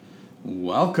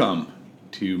Welcome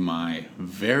to my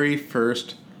very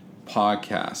first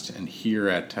podcast, and here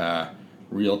at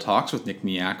Real Talks with Nick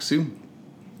Niaksu.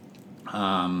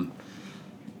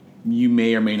 You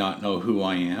may or may not know who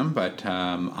I am, but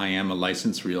I am a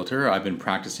licensed realtor. I've been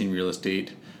practicing real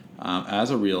estate as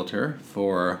a realtor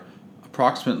for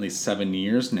approximately 7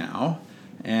 years now.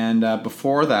 And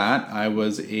before that, I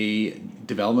was a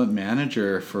development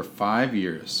manager for 5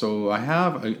 years. So I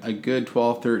have a good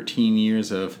 12, 13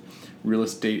 years of real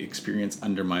estate experience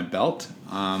under my belt.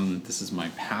 This is my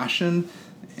passion,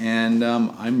 and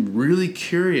I'm really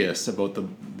curious about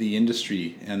the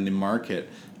industry and the market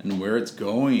and where it's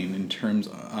going in terms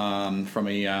from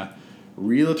a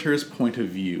realtor's point of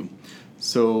view.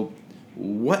 So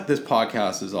what this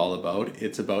podcast is all about,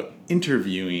 it's about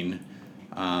interviewing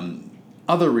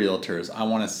other realtors. I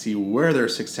want to see where their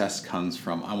success comes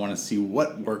from. I want to see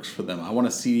what works for them. I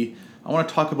want to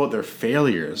talk about their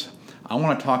failures. I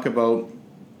want to talk about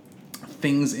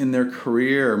things in their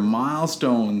career,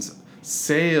 milestones,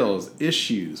 sales,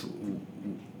 issues,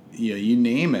 you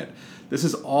name it. This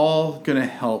is all going to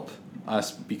help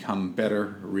us become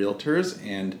better realtors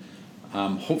and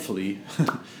hopefully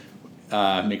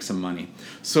make some money.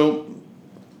 So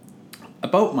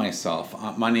about myself,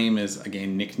 my name is,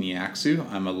 again, Nick Niaksu.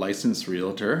 I'm a licensed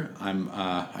realtor. I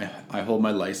hold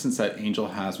my license at Angel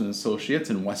Hasman Associates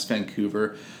in West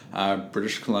Vancouver,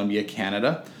 British Columbia,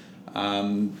 Canada.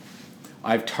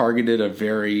 I've targeted a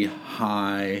very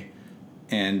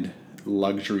high-end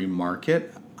luxury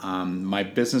market. My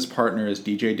business partner is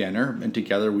DJ Denner, and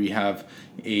together we have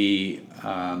a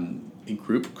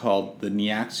group called the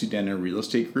Niaksu Denner Real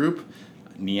Estate Group.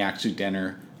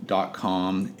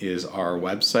 NiaksuDenner.com is our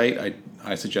website.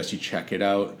 I suggest you check it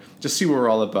out. Just see what we're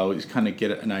all about. Just kind of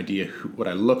get an idea what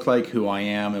I look like, who I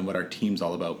am, and what our team's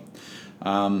all about.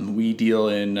 We deal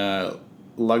in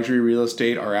luxury real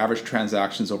estate. Our average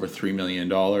transaction is over $3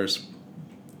 million.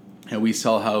 And we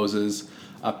sell houses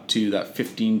up to that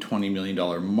 $15-20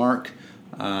 million mark.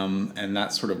 And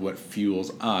that's sort of what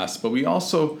fuels us. But we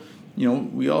also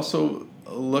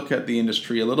look at the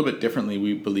industry a little bit differently,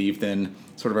 we believe, than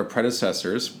sort of our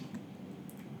predecessors.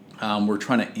 We're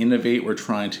trying to innovate. We're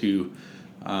trying to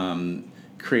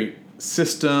create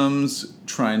systems,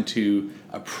 trying to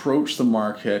approach the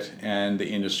market and the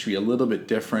industry a little bit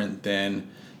different than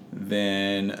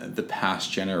the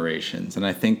past generations. And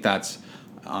I think that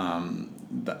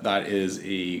is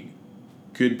a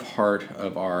good part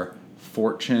of our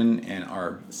fortune and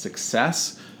our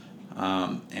success.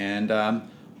 And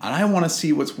I want to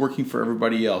see what's working for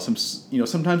everybody else.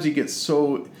 Sometimes you get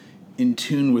so in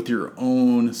tune with your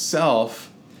own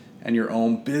self and your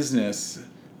own business.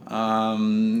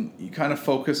 You kind of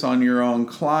focus on your own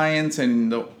clients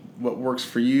and what works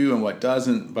for you and what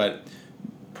doesn't. But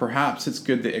perhaps it's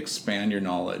good to expand your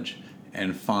knowledge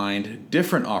and find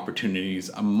different opportunities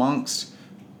amongst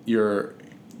your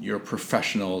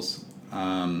professionals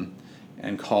and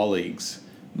colleagues,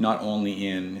 not only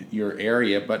in your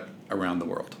area but around the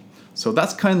world. So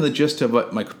that's kind of the gist of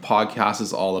what my podcast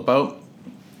is all about,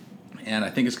 and I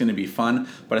think it's going to be fun.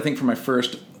 But I think for my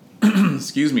first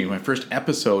my first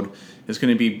episode is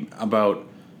going to be about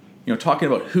talking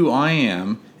about who I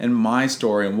am and my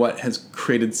story and what has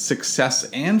created success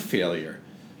and failure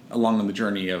along the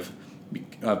journey of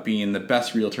being the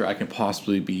best realtor I can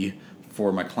possibly be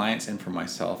for my clients and for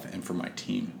myself and for my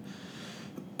team.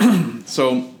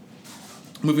 So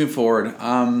moving forward,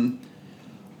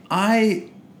 I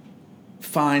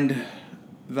find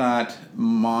that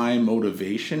my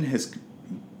motivation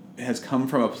has come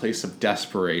from a place of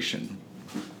desperation.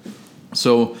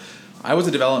 So I was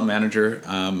a development manager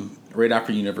right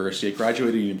after university. I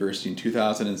graduated university in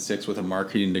 2006 with a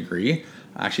marketing degree,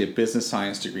 actually a business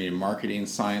science degree in marketing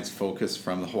science focused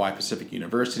from the Hawaii Pacific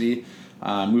University.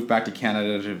 Moved back to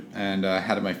Canada and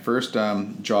had my first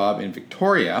job in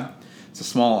Victoria. It's a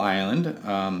small island,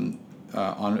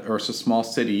 it's a small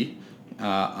city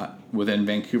within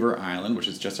Vancouver Island, which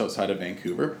is just outside of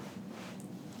Vancouver.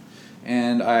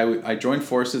 And I joined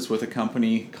forces with a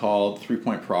company called 3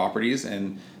 Point Properties,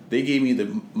 and they gave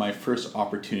me my first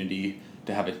opportunity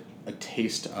to have a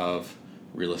taste of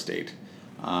real estate.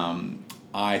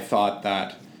 I thought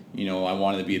that I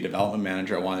wanted to be a development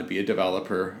manager. I wanted to be a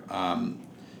developer,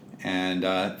 and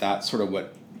that's sort of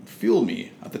what fueled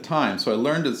me at the time. So I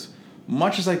learned as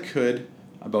much as I could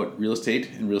about real estate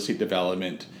and real estate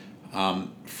development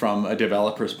from a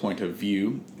developer's point of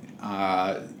view.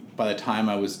 By the time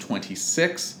I was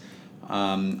 26,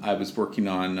 I was working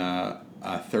on a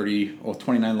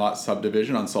 29 lot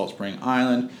subdivision on Salt Spring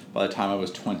Island. By the time I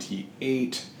was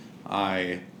 28,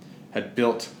 I had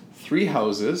built 3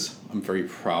 houses I'm very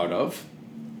proud of.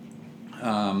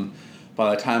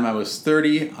 By the time I was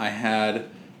 30, I had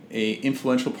a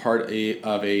influential part of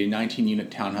a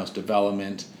 19-unit townhouse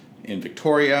development in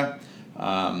Victoria,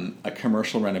 a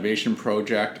commercial renovation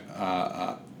project,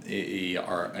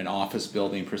 an office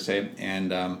building per se,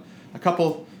 and a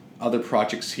couple other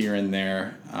projects here and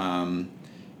there,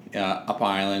 up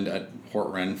island at Port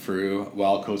Renfrew,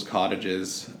 Wild Coast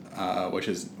Cottages,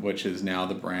 which is now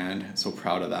the brand. So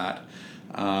proud of that.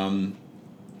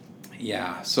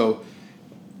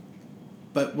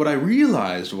 But what I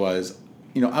realized was,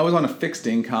 I was on a fixed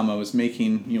income. I was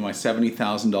making, my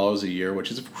 $70,000 a year,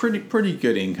 which is a pretty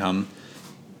good income.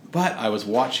 But I was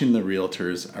watching the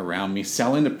realtors around me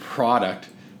selling the product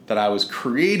that I was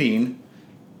creating,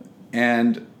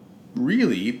 and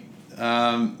really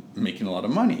making a lot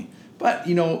of money. But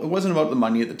it wasn't about the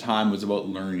money at the time. It was about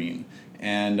learning,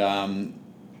 and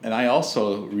I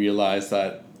also realized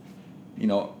that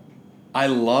I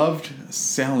loved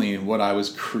selling what I was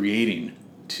creating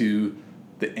to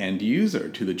the end user,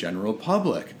 to the general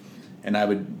public. And I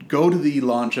would go to the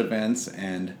launch events,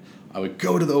 and I would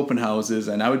go to the open houses,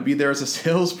 and I would be there as a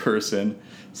salesperson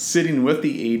sitting with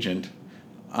the agent,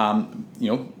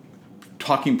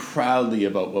 talking proudly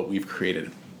about what we've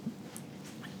created.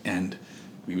 And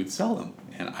we would sell them,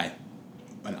 and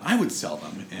I would sell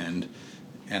them, and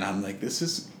I'm like, this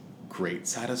is great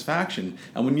satisfaction.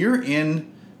 And when you're in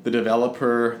the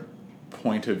developer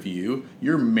point of view,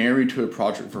 you're married to a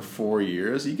project for 4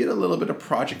 years, you get a little bit of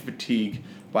project fatigue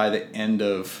by the end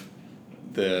of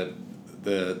the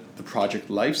project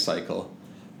life cycle.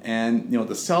 And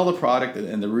to sell the product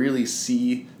and to really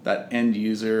see that end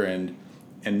user and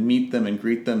meet them and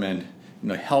greet them and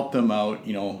help them out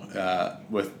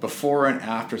with before and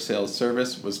after sales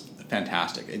service was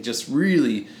fantastic. It just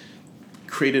really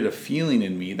created a feeling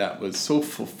in me that was so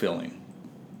fulfilling.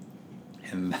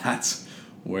 And that's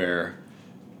where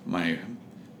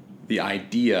the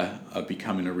idea of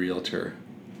becoming a realtor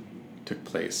took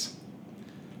place.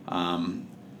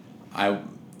 I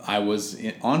was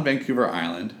on Vancouver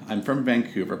Island. I'm from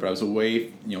Vancouver, but I was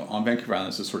away, on Vancouver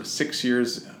Island. So sort of 6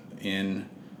 years in,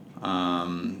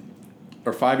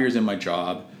 or 5 years in my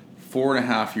job,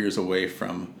 4.5 years away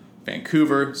from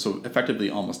Vancouver. So effectively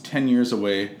almost 10 years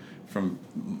away from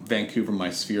Vancouver,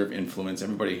 my sphere of influence,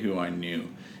 everybody who I knew.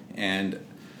 And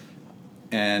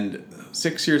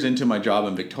 6 years into my job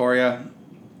in Victoria,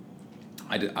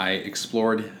 I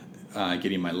explored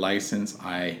getting my license.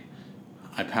 I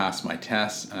passed my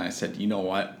test, and I said, you know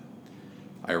what?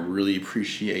 I really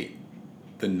appreciate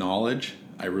the knowledge.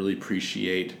 I really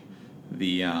appreciate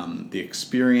the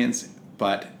experience,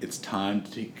 but it's time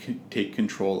to take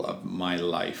control of my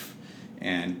life.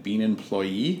 And being an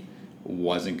employee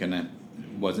wasn't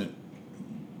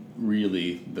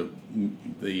really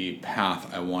the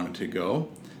path I wanted to go,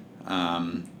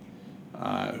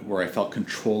 where I felt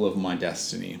control of my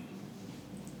destiny.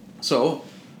 So,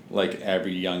 like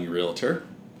every young realtor,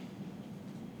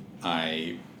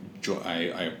 I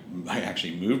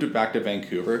actually moved back to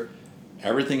Vancouver.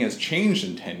 Everything has changed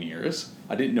in 10 years.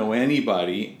 I didn't know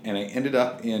anybody, and I ended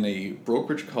up in a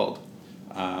brokerage called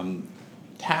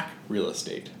TAC Real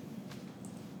Estate.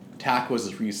 TAC was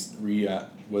the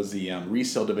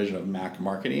resale division of Mac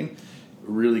Marketing,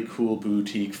 a really cool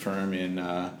boutique firm in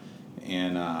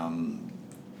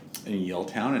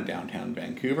Yaletown in downtown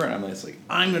Vancouver. And I'm just like,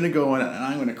 I'm going to go in and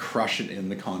I'm going to crush it in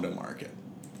the condo market.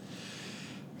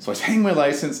 So I hang my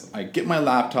license, I get my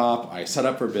laptop, I set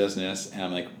up for business, and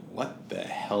I'm like, what the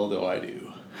hell do I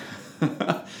do?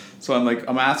 So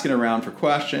I'm asking around for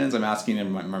questions. I'm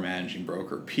asking my managing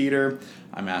broker, Peter.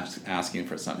 I'm asking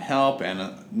for some help,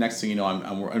 and next thing you know,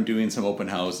 I'm doing some open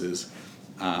houses.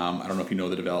 I don't know if you know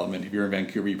the development. If you're in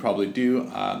Vancouver, you probably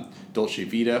do. Dolce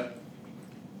Vita.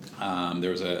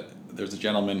 There's a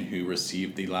gentleman who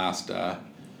received the last the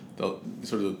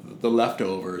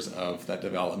leftovers of that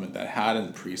development that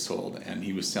hadn't pre-sold, and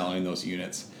he was selling those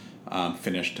units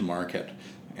finished to market.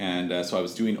 And so I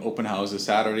was doing open houses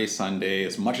Saturday, Sunday,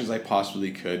 as much as I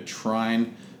possibly could,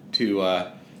 trying to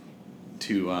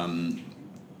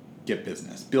get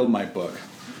business, build my book.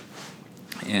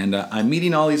 And I'm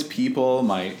meeting all these people.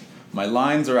 My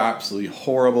lines are absolutely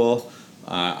horrible.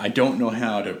 I don't know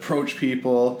how to approach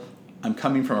people. I'm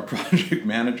coming from a project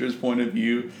manager's point of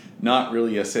view, not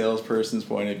really a salesperson's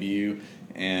point of view.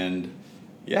 And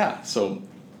yeah, so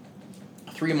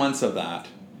 3 months of that,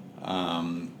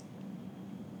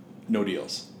 no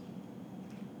deals.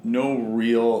 No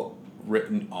real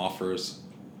written offers.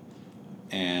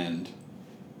 And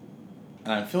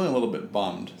I'm feeling a little bit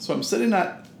bummed. So I'm sitting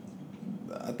at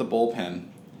the bullpen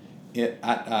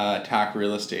at TAC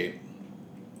Real Estate.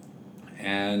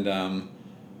 And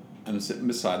I'm sitting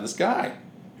beside this guy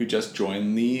who just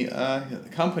joined the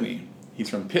company. He's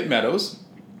from Pitt Meadows,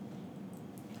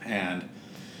 and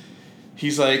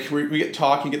he's like, we get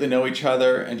talking, get to know each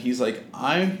other, and he's like,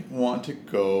 I want to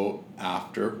go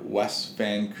after West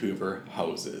Vancouver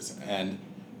houses. And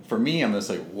for me, I'm just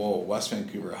like, whoa, West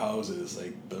Vancouver houses,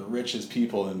 like the richest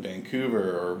people in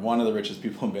Vancouver, or one of the richest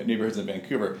people in neighborhoods in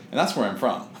Vancouver, and that's where I'm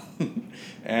from.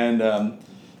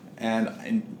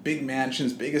 and big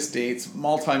mansions, big estates,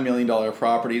 multi-million-dollar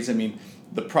properties. I mean,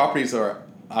 the properties that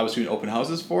I was doing open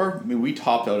houses for, I mean, we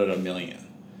topped out at $1 million.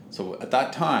 So at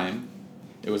that time,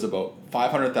 it was about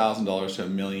 $500,000 to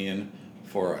 $1 million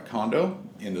for a condo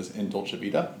in Dolce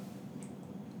Vita.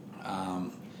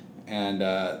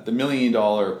 The $1 million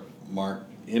mark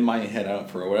in my head,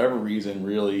 for whatever reason,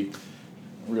 really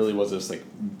was this like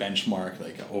benchmark.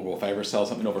 Like, oh, well, if I ever sell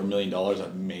something over $1 million,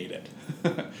 I've made it.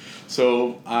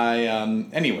 So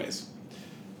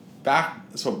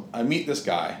so I meet this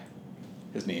guy.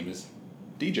 His name is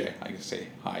DJ. I say,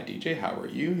 hi, DJ, how are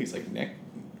you? He's like, Nick,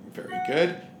 very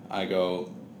good. I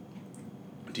go,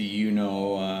 do you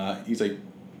know, he's like,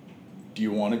 do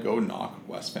you want to go knock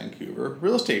West Vancouver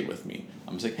real estate with me?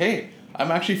 I'm just like, hey,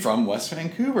 I'm actually from West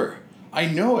Vancouver. I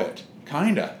know it,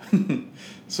 kinda.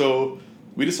 So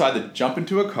we decided to jump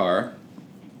into a car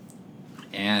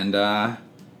and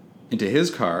into his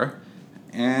car,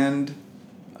 and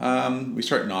we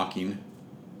start knocking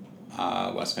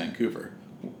West Vancouver.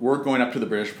 We're going up to the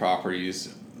British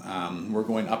properties. We're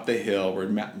going up the hill.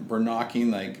 We're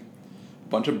knocking like a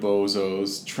bunch of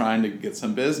bozos trying to get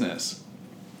some business.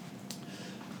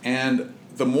 And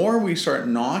the more we start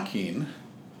knocking,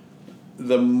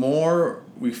 the more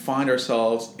we find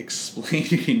ourselves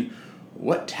explaining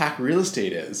what TAC real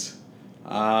estate is.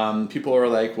 People are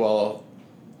like, well,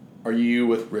 are you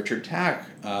with Richard Tack?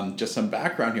 Just some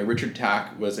background here. Richard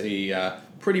Tack was a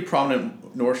pretty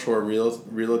prominent North Shore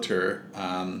realtor,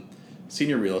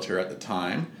 senior realtor at the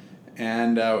time.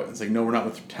 And it's like, no, we're not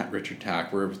with Richard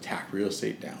Tack. We're with Tack Real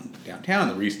Estate downtown,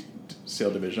 the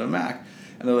resale division of MAC.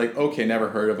 And they're like, okay, never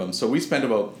heard of them. So we spend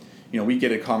about, we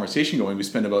get a conversation going. We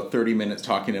spend about 30 minutes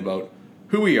talking about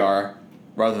who we are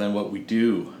rather than what we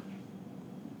do.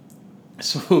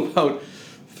 So about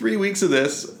 3 weeks of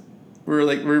this,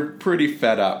 we're pretty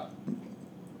fed up.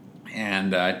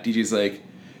 And DJ's like,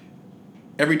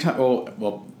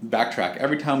 backtrack.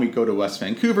 Every time we go to West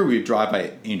Vancouver, we drive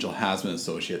by Angel Hasman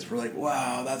Associates. We're like,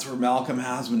 wow, that's where Malcolm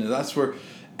Hasman is. That's where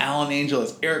Alan Angel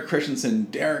is, Eric Christensen,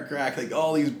 Derek Grack, like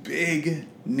all these big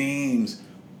names,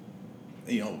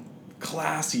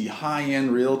 classy, high-end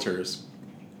realtors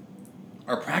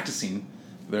are practicing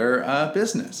their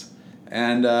business.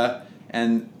 And the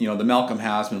Malcolm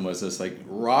Hasman was this like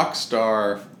rock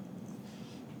star,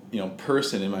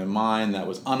 person in my mind that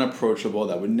was unapproachable,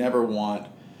 that would never want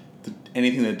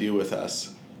anything to do with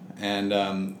us.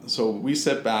 And so we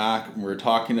sit back and we're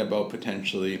talking about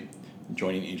potentially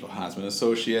joining Angel Hasman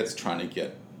Associates, trying to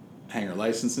get hanger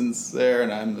licenses there,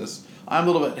 and I'm a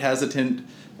little bit hesitant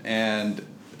and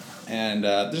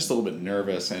just a little bit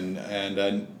nervous, and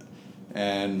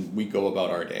we go about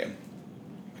our day.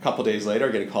 A couple days later,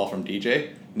 I get a call from DJ.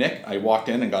 Nick, I walked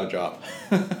in and got a job.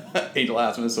 Angel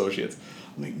Hasman Associates.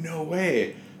 I'm like, no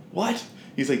way. What?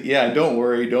 He's like, yeah, don't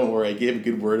worry. I gave a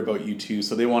good word about you too,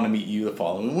 so they want to meet you the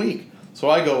following week. So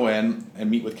I go in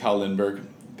and meet with Cal Lindbergh,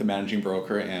 the managing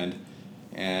broker, and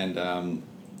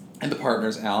the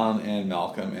partners, Alan and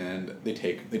Malcolm, and they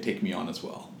take me on as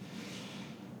well.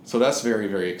 So that's very,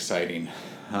 very exciting.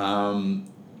 I'm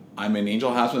in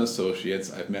Angel Hasman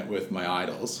Associates. I've met with my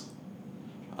idols.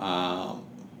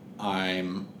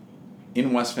 I'm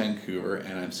in West Vancouver,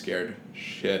 and I'm scared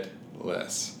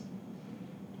shitless.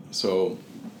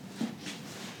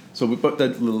 But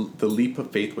the leap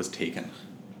of faith was taken,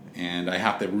 and I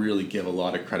have to really give a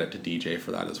lot of credit to DJ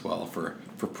for that as well, for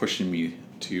pushing me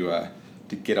to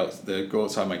go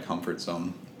outside my comfort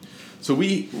zone. So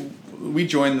we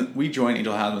join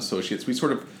Angel Hasman Associates. We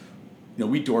sort of,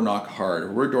 we door knock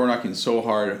hard. We're door knocking so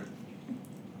hard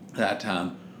that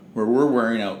where we're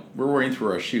wearing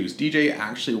through our shoes. DJ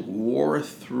actually wore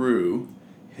through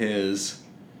his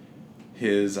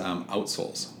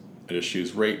outsoles at his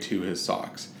shoes right to his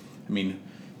socks. I mean,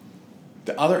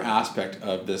 the other aspect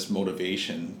of this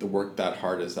motivation, the work that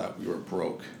hard, is that we were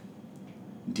broke.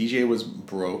 DJ was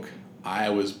broke. I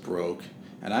was broke.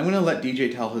 And I'm going to let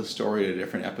DJ tell his story in a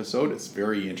different episode. It's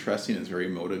very interesting. It's very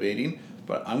motivating.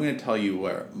 But I'm going to tell you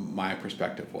where my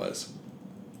perspective was.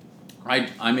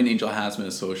 I'm in Angel Hasman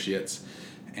Associates,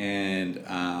 and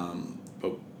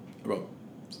about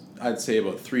I'd say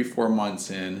about 3-4 months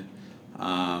in,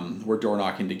 we're door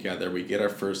knocking together. We get our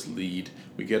first lead.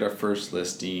 We get our first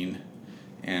listing,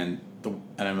 and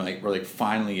I'm like, we're like,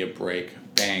 finally a break.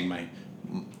 Bang,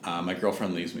 my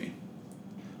girlfriend leaves me.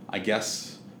 I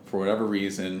guess for whatever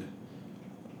reason,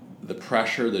 the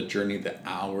pressure, the journey, the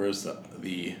hours,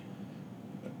 the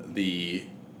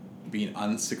being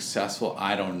unsuccessful,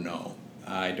 I don't know.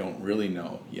 I don't really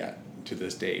know yet to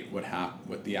this date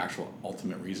what the actual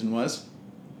ultimate reason was.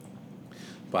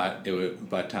 But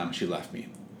she left me.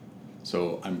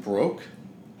 So I'm broke.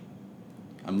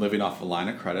 I'm living off a line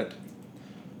of credit.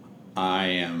 I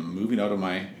am moving out of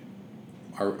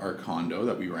our condo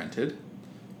that we rented.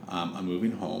 I'm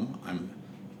moving home. I'm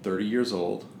 30 years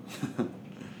old.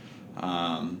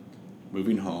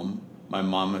 Moving home. My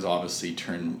mom has obviously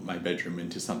turned my bedroom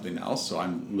into something else, so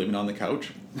I'm living on the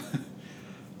couch.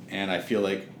 And I feel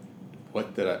like,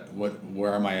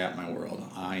 where am I at in my world?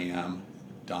 I am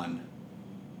done.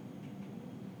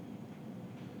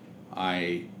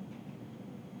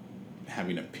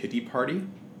 Having a pity party.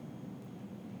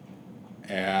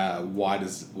 Why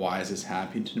is this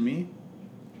happening to me?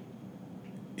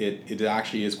 It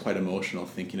actually is quite emotional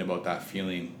thinking about that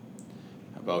feeling,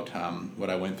 about what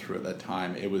I went through at that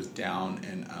time. It was down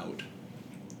and out.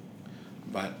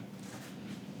 But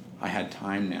I had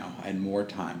time now. I had more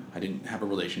time. I didn't have a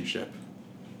relationship.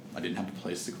 I didn't have a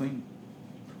place to clean.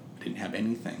 I didn't have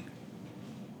anything.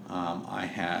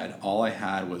 All I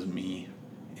had was me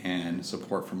and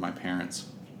support from my parents.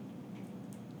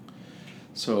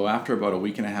 So after about a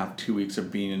week and a half, 2 weeks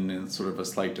of being in sort of a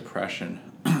slight depression,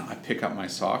 I pick up my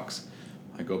socks.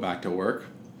 I go back to work.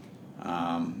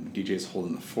 DJ's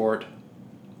holding the fort.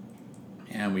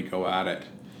 And we go at it.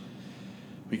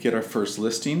 We get our first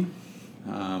listing.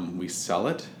 We sell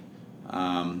it.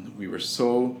 We were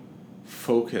so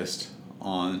focused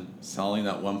on selling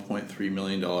that $1.3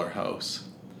 million house.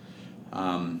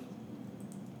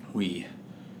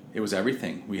 It was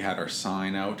everything. We had our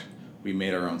sign out. We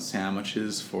made our own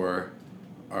sandwiches for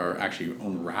our actually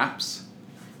own wraps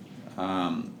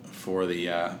for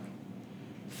the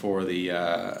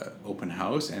open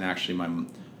house, and actually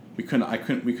we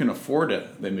couldn't afford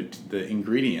it, the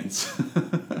ingredients.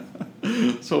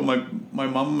 So my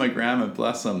mom and my grandma,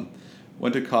 bless them,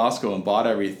 went to Costco and bought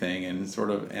everything and sort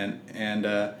of and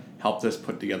helped us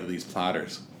put together these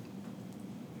platters.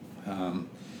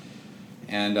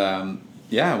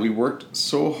 We worked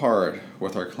so hard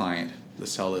with our client to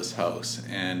sell this house,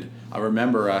 and I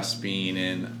remember us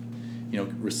being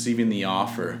receiving the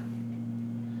offer,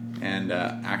 and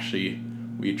actually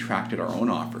we attracted our own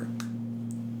offer,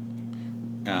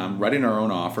 writing our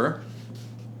own offer,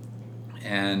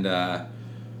 and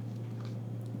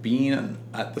being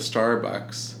at the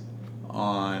Starbucks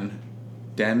on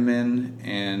Denman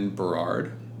and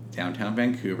Burrard, downtown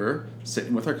Vancouver,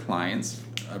 sitting with our clients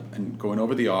and going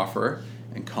over the offer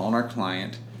and calling our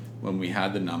client when we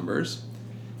had the numbers,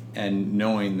 and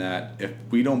knowing that if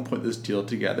we don't put this deal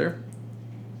together,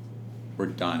 we're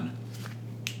done.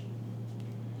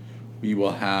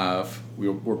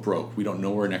 We're broke. We don't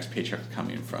know where our next paycheck's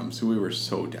coming from. So we were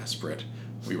so desperate.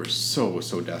 We were so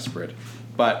desperate.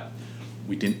 But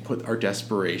we didn't put our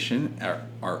desperation,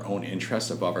 our own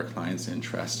interest above our client's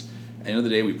interest. At the end of the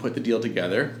day, we put the deal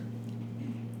together,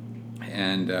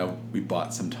 and we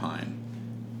bought some time.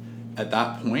 At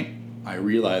that point, I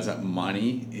realized that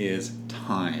money is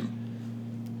time.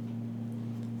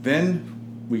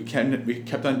 Then we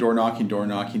kept on door knocking,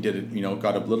 did it,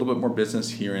 got a little bit more business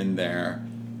here and there.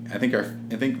 I think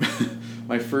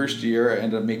my first year I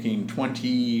ended up making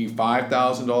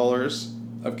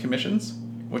 $25,000 of commissions,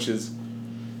 which is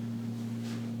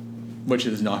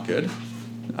not good.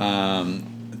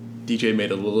 DJ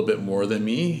made a little bit more than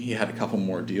me. He had a couple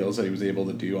more deals that he was able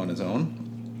to do on his own.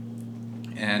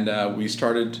 And we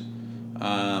started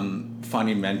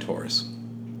finding mentors.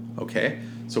 Okay,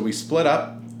 so we split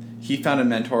up. He found a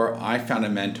mentor. I found a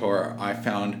mentor. I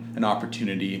found an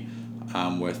opportunity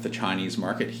with the Chinese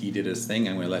market. He did his thing.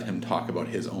 I'm going to let him talk about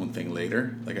his own thing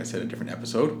later. Like I said, a different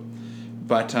episode.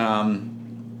 But I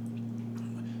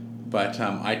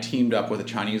teamed up with a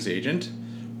Chinese agent.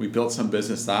 We built some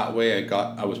business that way.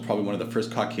 I was probably one of the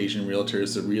first Caucasian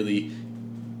realtors to really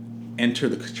enter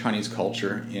the Chinese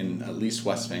culture in at least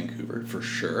West Vancouver, for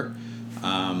sure.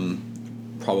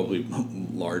 Probably a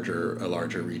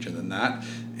larger region than that,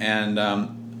 and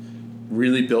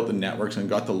really built the networks and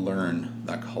got to learn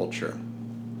that culture.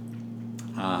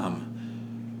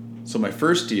 So my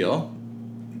first deal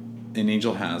in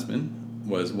Angel Hasman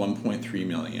was $1.3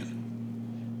 million.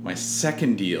 My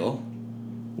second deal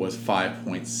was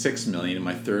 $5.6 million, and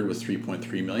my third was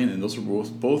 $3.3 million, and those were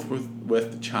both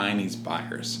with Chinese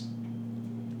buyers.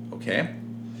 Okay,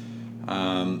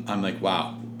 I'm like,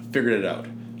 wow, I figured it out.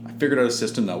 I figured out a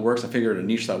system that works. I figured out a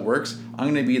niche that works.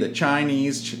 I'm going to be the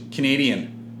Chinese,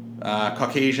 Canadian,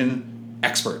 Caucasian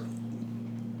expert.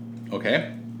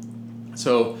 Okay?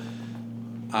 So,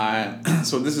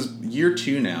 so this is year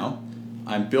 2 now.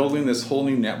 I'm building this whole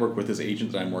new network with this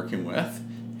agent that I'm working with.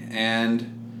 And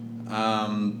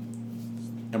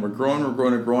we're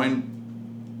growing.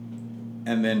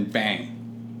 And then bang.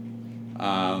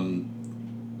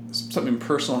 Something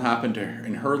personal happened to her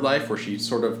in her life where she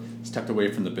sort of stepped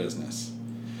away from the business,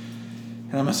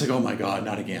 and I'm just like, oh my god,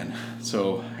 not again.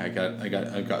 So I got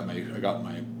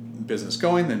my business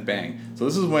going, then bang. So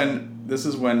this is when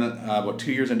about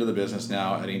 2 years into the business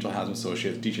now at Angel Haslam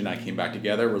Associates, DJ and I came back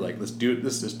together. We're like, let's do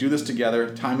this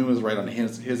together. Timing was right on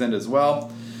his end as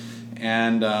well,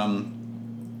 and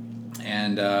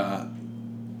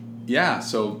yeah.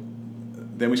 So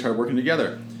then we started working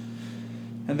together,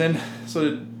 and then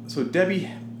so Debbie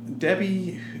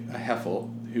Heffel,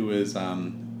 who is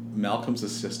Malcolm's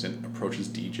assistant, approaches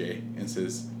DJ and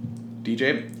says,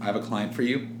 DJ, I have a client for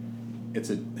you. It's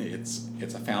a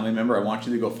family member. I want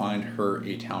you to go find her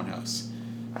a townhouse.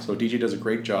 So DJ does a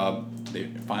great job. They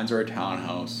finds her a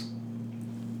townhouse,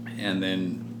 and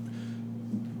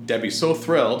then Debbie's so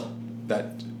thrilled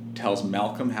that tells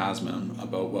Malcolm Haslam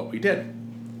about what we did.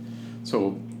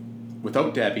 So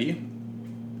without Debbie,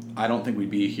 I don't think we'd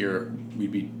be here.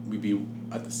 We'd be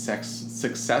at the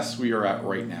success we are at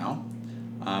right now,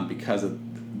 because of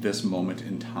this moment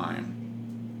in time.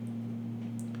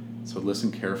 So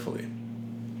listen carefully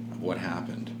of what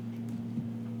happened.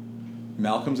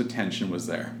 Malcolm's attention was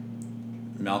there.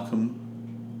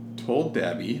 Malcolm told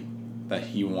Debbie that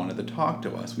he wanted to talk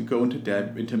to us. We go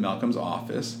into Malcolm's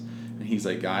office, and he's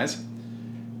like, guys,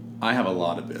 I have a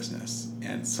lot of business,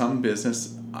 and some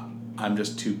business I'm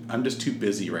just too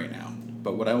busy right now.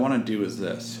 But what I want to do is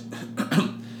this.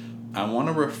 I want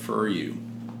to refer you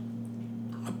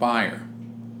a buyer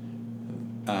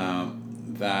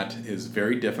that is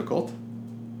very difficult,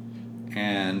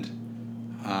 and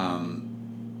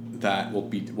that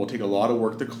will take a lot of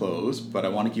work to close, but I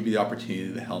want to give you the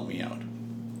opportunity to help me out.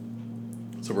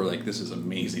 So we're like, this is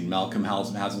amazing. Malcolm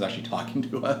Haslam is actually talking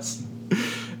to us.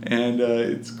 And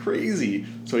it's crazy.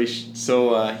 So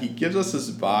he gives us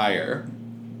this buyer.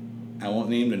 I won't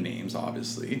name the names,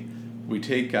 obviously. We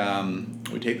take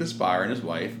this buyer and his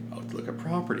wife out to look at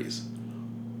properties.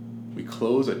 We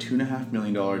close a $2.5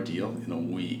 million deal in a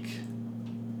week,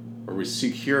 or we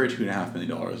secure a $2.5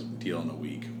 million deal in a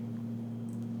week.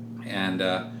 And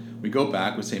we go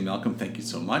back. We say, Malcolm, thank you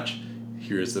so much.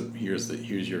 Here's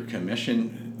your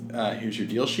commission. Here's your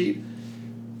deal sheet.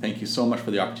 Thank you so much for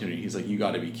the opportunity. He's like, you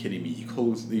got to be kidding me. You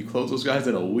close those guys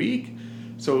in a week?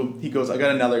 So he goes, I got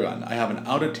another one. I have an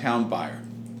out-of-town buyer.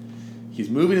 He's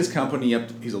moving his company up.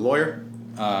 He's a lawyer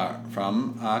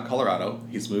from Colorado.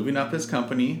 He's moving up his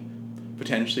company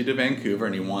potentially to Vancouver,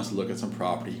 and he wants to look at some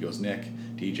property. He goes, Nick,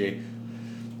 DJ,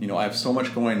 I have so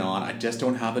much going on. I just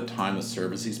don't have the time to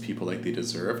service these people like they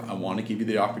deserve. I want to give you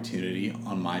the opportunity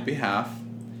on my behalf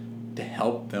to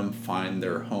help them find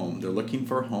their home. They're looking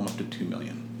for a home up to $2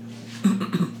 million.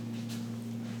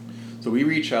 So we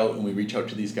reach out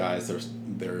to these guys.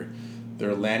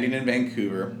 They're landing in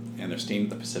Vancouver, and they're staying at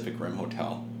the Pacific Rim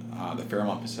Hotel, the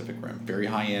Fairmont Pacific Rim, very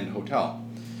high-end hotel.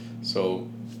 So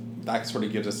that sort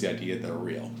of gives us the idea that they're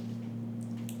real.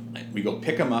 We go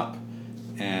pick them up,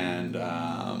 and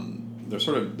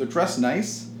they're dressed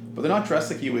nice, but they're not dressed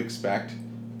like you would expect to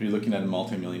be looking at a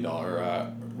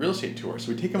multi-million-dollar real estate tour.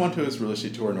 So we take them onto this real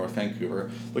estate tour in North Vancouver,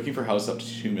 looking for a house up to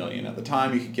 $2 million. At the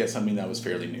time, you could get something that was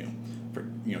fairly new for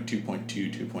 2.2,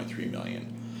 2.3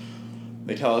 million.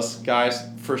 They tell us, guys,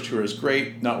 first tour is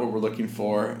great, not what we're looking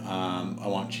for. I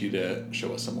want you to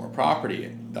show us some more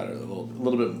property that are a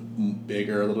little bit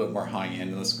bigger, a little bit more high end,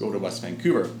 and let's go to West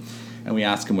Vancouver. And we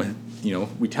ask them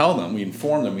we tell them, we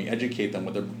inform them, we educate them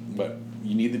what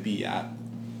you need to be at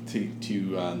to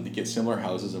get similar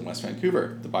houses in West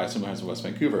Vancouver, to buy similar houses in West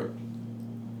Vancouver.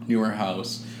 Newer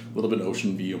house, a little bit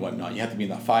ocean view and whatnot. You have to be in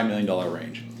that $5 million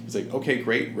range. He's like, okay,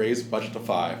 great, raise the budget to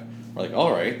 5. We're like,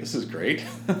 all right, this is great.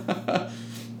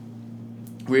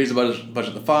 Raise the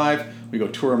budget to 5. We go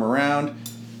tour them around.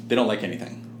 They don't like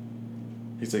anything.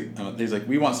 He's like,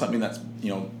 we want something that's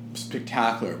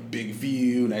spectacular, big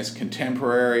view, nice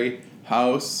contemporary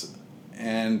house,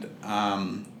 and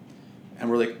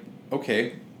we're like,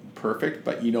 okay, perfect,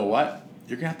 but you know what?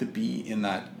 You're gonna have to be in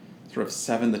that sort of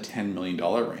 $7 to $10 million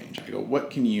range. I go,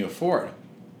 what can you afford?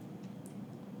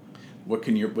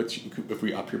 If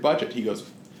we up your budget? He goes,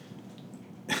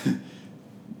 I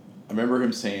remember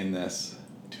him saying this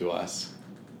to us,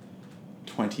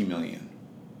 20 million.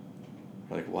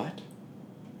 We're like, what?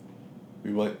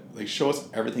 We were like, show us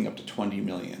everything up to 20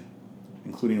 million.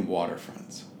 including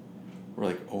waterfronts. We're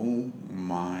like, oh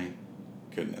my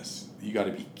goodness, you got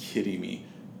to be kidding me.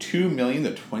 2 million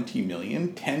to 20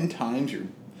 million, 10 times your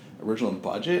original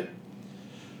budget.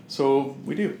 So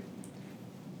we do.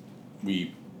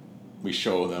 We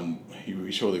show them.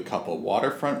 We show the couple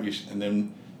waterfront. And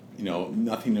then,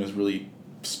 nothing was really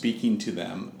speaking to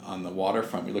them on the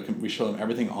waterfront. We show them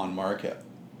everything on market,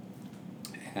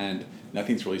 and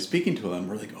nothing's really speaking to them.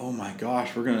 We're like, oh my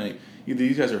gosh, we're gonna either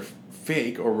these guys are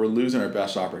fake or we're losing our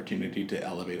best opportunity to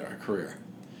elevate our career.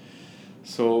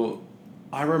 So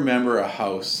I remember a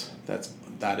house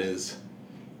that is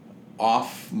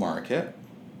off market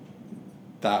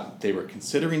that they were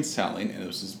considering selling, and it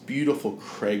was this beautiful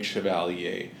Craig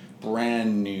Chevalier,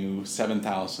 brand new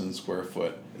 7,000 square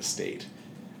foot estate.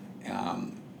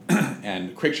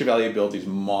 And Craig Chevalier built these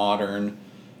modern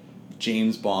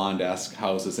James Bond-esque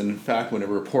houses, and in fact, when it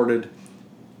reported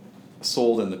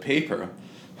sold in the paper,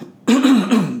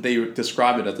 they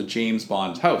described it as a James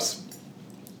Bond house.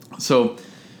 So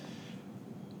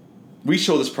we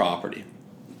show this property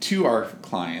to our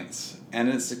clients, and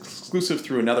it's exclusive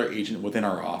through another agent within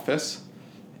our office,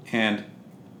 and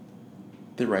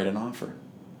they write an offer.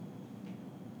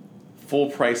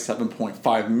 Full price,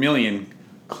 $7.5 million,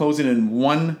 closing in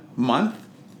 1 month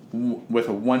with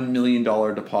a $1 million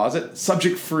deposit,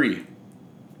 subject free.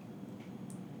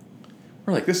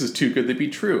 We're like, this is too good to be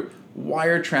true.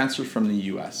 Wire transfers from the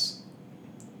US.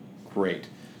 Great.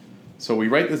 So we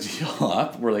write the deal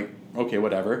up. We're like, okay,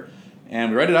 whatever.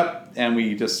 And we write it up, and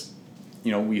we just,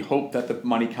 we hope that the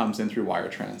money comes in through wire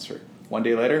transfer. 1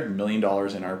 day later, $1 million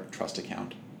in our trust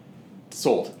account.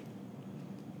 Sold.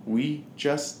 We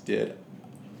just did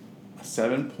a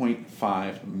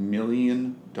 $7.5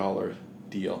 million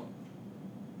deal.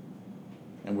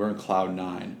 And we're in cloud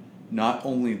 9. Not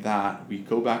only that, we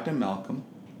go back to Malcolm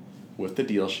with the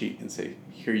deal sheet and say,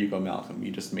 here you go, Malcolm.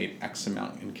 You just made X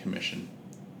amount in commission.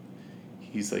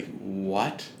 He's like,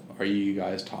 what are you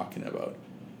guys talking about?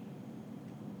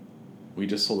 We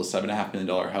just sold a $7.5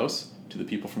 million house to the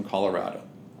people from Colorado.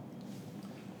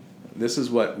 This is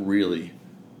what really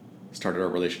started our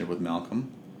relationship with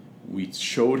Malcolm. We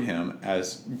showed him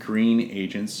as green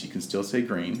agents, you can still say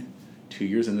green, 2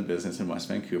 years in the business in West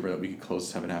Vancouver, that we could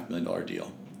close a $7.5 million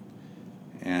deal.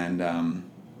 And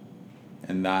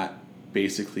that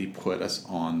basically put us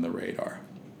on the radar.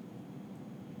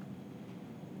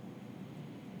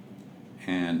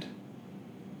 And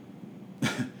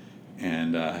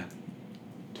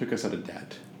took us out of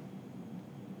debt.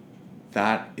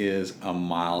 That is a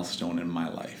milestone in my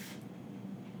life,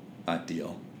 that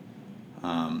deal.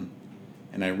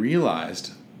 And I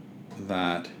realized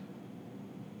that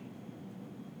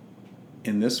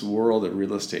in this world of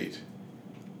real estate,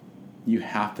 you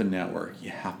have to network. You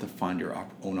have to find your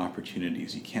own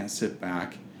opportunities. You can't sit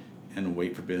back and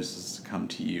wait for business to come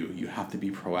to you. You have to be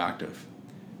proactive.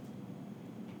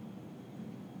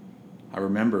 I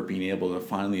remember being able to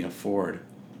finally afford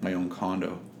my own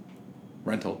condo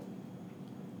rental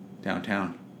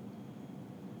downtown.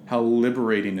 How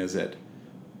liberating is it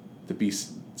to be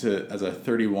as a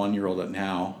 31-year-old at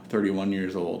now, 31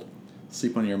 years old,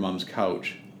 sleep on your mom's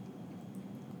couch,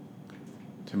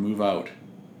 to move out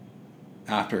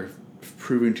after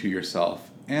proving to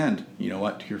yourself and,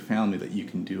 to your family that you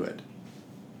can do it.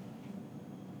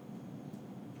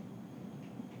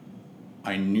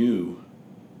 I knew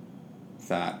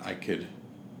that I could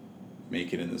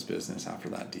make it in this business after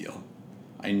that deal.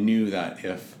 I knew that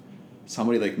if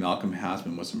somebody like Malcolm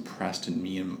Hasman was impressed in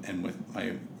me and with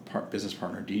my business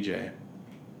partner DJ,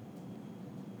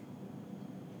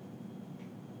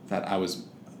 that I was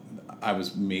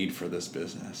made for this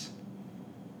business.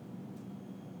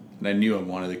 And I knew I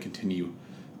wanted to continue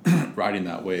riding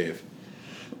that wave.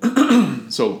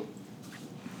 So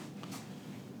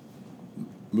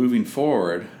moving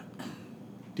forward,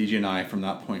 DJ and I, from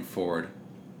that point forward,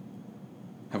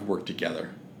 have worked together.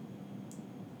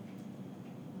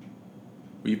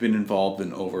 We've been involved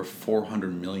in over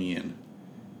 400 million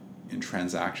in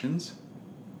transactions.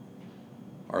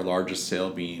 Our largest sale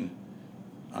being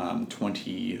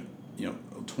 $25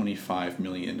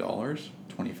 million,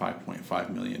 $25.5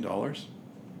 million.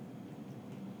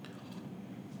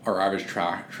 Our average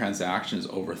transaction is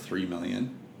over 3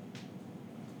 million.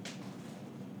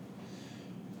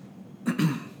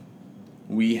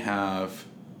 We have,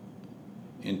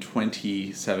 in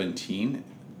 2017,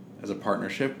 as a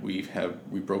partnership, we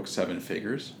broke 7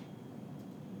 figures.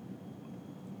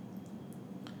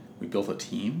 We built a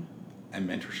team, a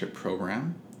mentorship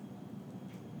program,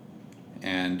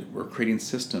 and we're creating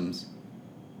systems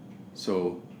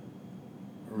so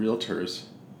realtors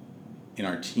in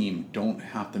our team don't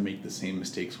have to make the same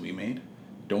mistakes we made.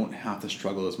 don't have to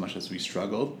struggle as much as we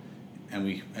struggled,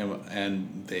 and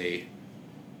they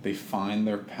find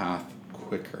their path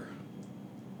quicker.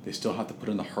 They still have to put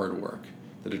in the hard work,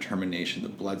 the determination, the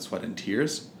blood, sweat, and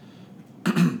tears,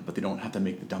 but they don't have to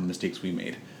make the dumb mistakes we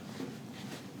made.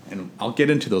 And I'll get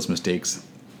into those mistakes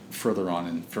further on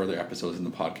in further episodes in the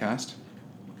podcast.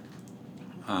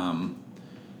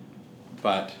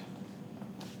 But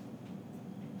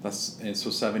so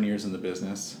 7 years in the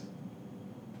business.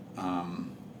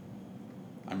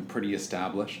 I'm pretty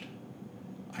established.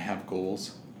 I have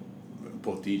goals.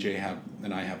 Both DJ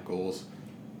and I have goals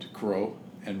to grow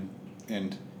and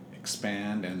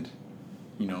expand, and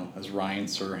as Ryan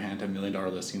Serhant at $1 Million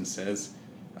Listing says,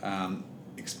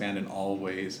 expand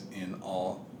always in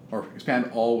all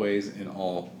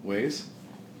ways.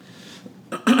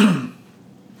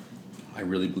 I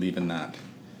really believe in that.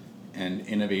 And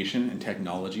innovation and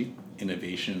technology,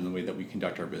 innovation in the way that we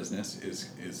conduct our business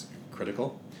is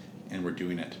critical, and we're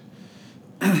doing it.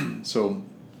 So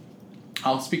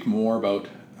I'll speak more about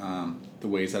the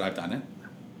ways that I've done it,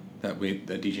 that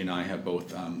DJ and I have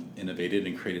both innovated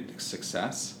and created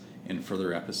success in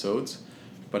further episodes.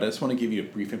 But I just want to give you a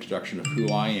brief introduction of who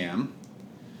I am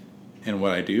and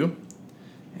what I do,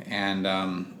 and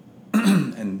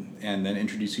and then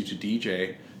introduce you to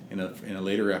DJ in a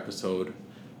later episode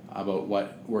about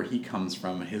where he comes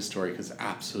from, his story, because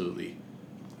absolutely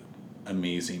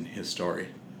amazing, his story.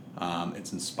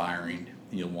 It's inspiring.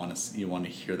 You'll want to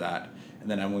hear that. And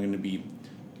then I'm going to be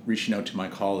reaching out to my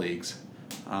colleagues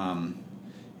and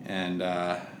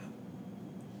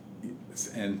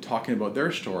talking about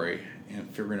their story and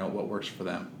figuring out what works for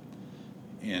them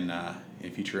in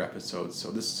future episodes. So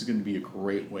this is going to be a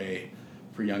great way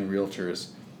for young realtors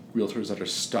that are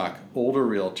stuck, older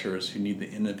realtors who need to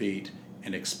innovate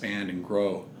and expand and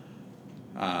grow,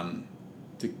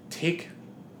 to take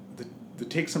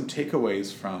some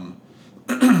takeaways from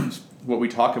what we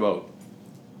talk about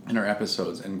in our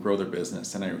episodes and grow their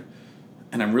business. And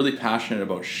I'm really passionate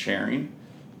about sharing.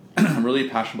 I'm really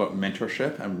passionate about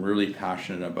mentorship. I'm really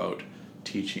passionate about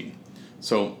teaching.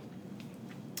 So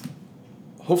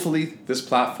hopefully this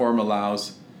platform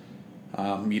allows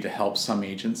me to help some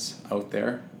agents out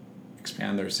there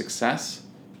expand their success,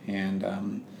 and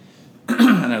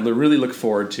and I really look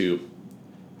forward to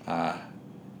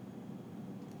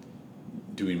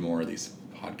doing more of these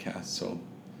podcasts. So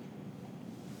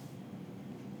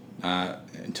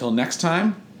until next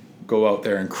time, go out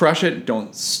there and crush it.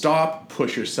 Don't stop.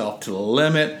 Push yourself to the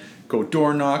limit. Go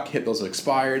door knock. Hit those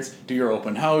expireds. Do your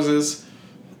open houses.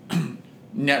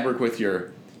 Network with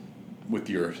your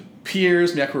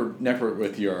peers. Network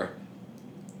with your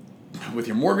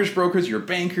mortgage brokers, your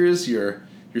bankers, your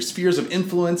spheres of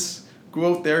influence.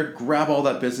 Go out there, grab all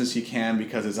that business you can,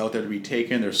 because it's out there to be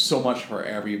taken. There's so much for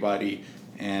everybody.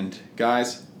 And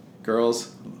guys,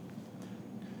 girls,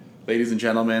 ladies and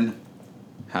gentlemen,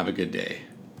 have a good day.